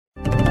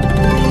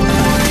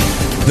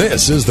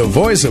This is the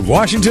voice of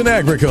Washington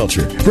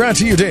agriculture, brought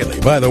to you daily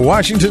by the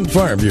Washington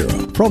Farm Bureau.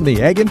 From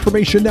the Ag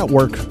Information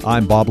Network,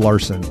 I'm Bob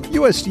Larson.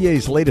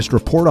 USDA's latest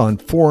report on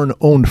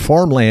foreign-owned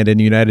farmland in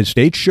the United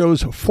States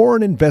shows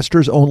foreign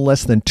investors own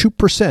less than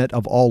 2%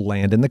 of all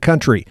land in the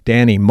country.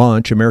 Danny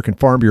Munch, American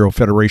Farm Bureau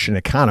Federation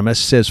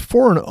economist, says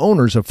foreign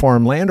owners of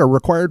farmland are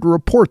required to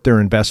report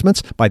their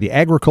investments by the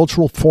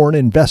Agricultural Foreign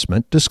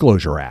Investment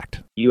Disclosure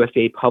Act.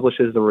 USDA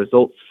publishes the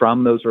results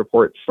from those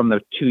reports from the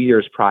 2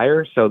 years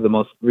prior. So the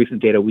most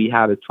recent data we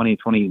have is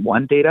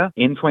 2021 data.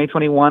 In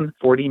 2021,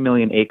 40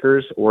 million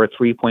acres, or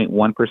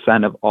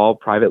 3.1% of all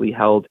privately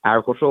held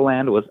agricultural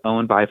land, was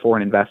owned by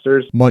foreign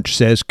investors. Munch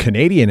says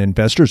Canadian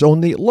investors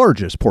own the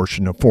largest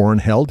portion of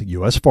foreign-held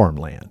U.S.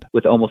 farmland,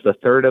 with almost a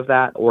third of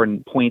that, or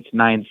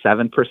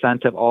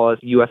 0.97% of all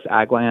U.S.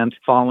 ag land.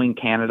 Following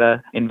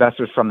Canada,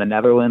 investors from the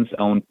Netherlands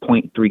own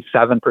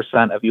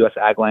 0.37% of U.S.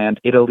 ag land,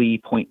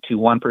 Italy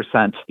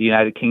 0.21%, the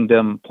United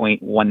Kingdom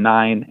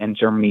 0.19%, and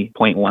Germany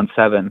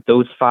 0.17%.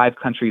 Those five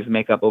countries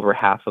make up over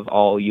half of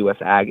all U.S.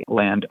 ag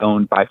land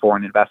owned by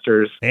foreign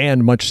investors.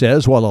 And Munch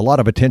says while a lot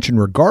of attention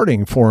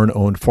regarding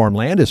foreign-owned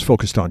farmland is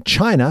focused on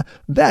China,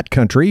 that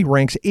country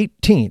ranks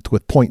 18th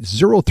with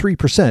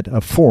 0.03%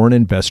 of foreign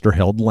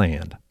investor-held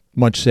land.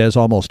 Munch says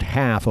almost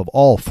half of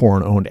all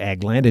foreign-owned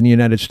ag land in the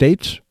United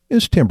States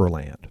is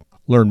timberland.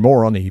 Learn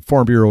more on the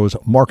Farm Bureau's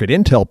Market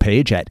Intel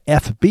page at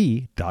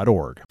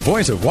fb.org.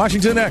 Voice of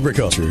Washington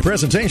Agriculture,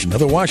 presentation of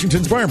the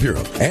Washington Farm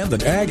Bureau and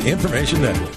the Ag Information Network.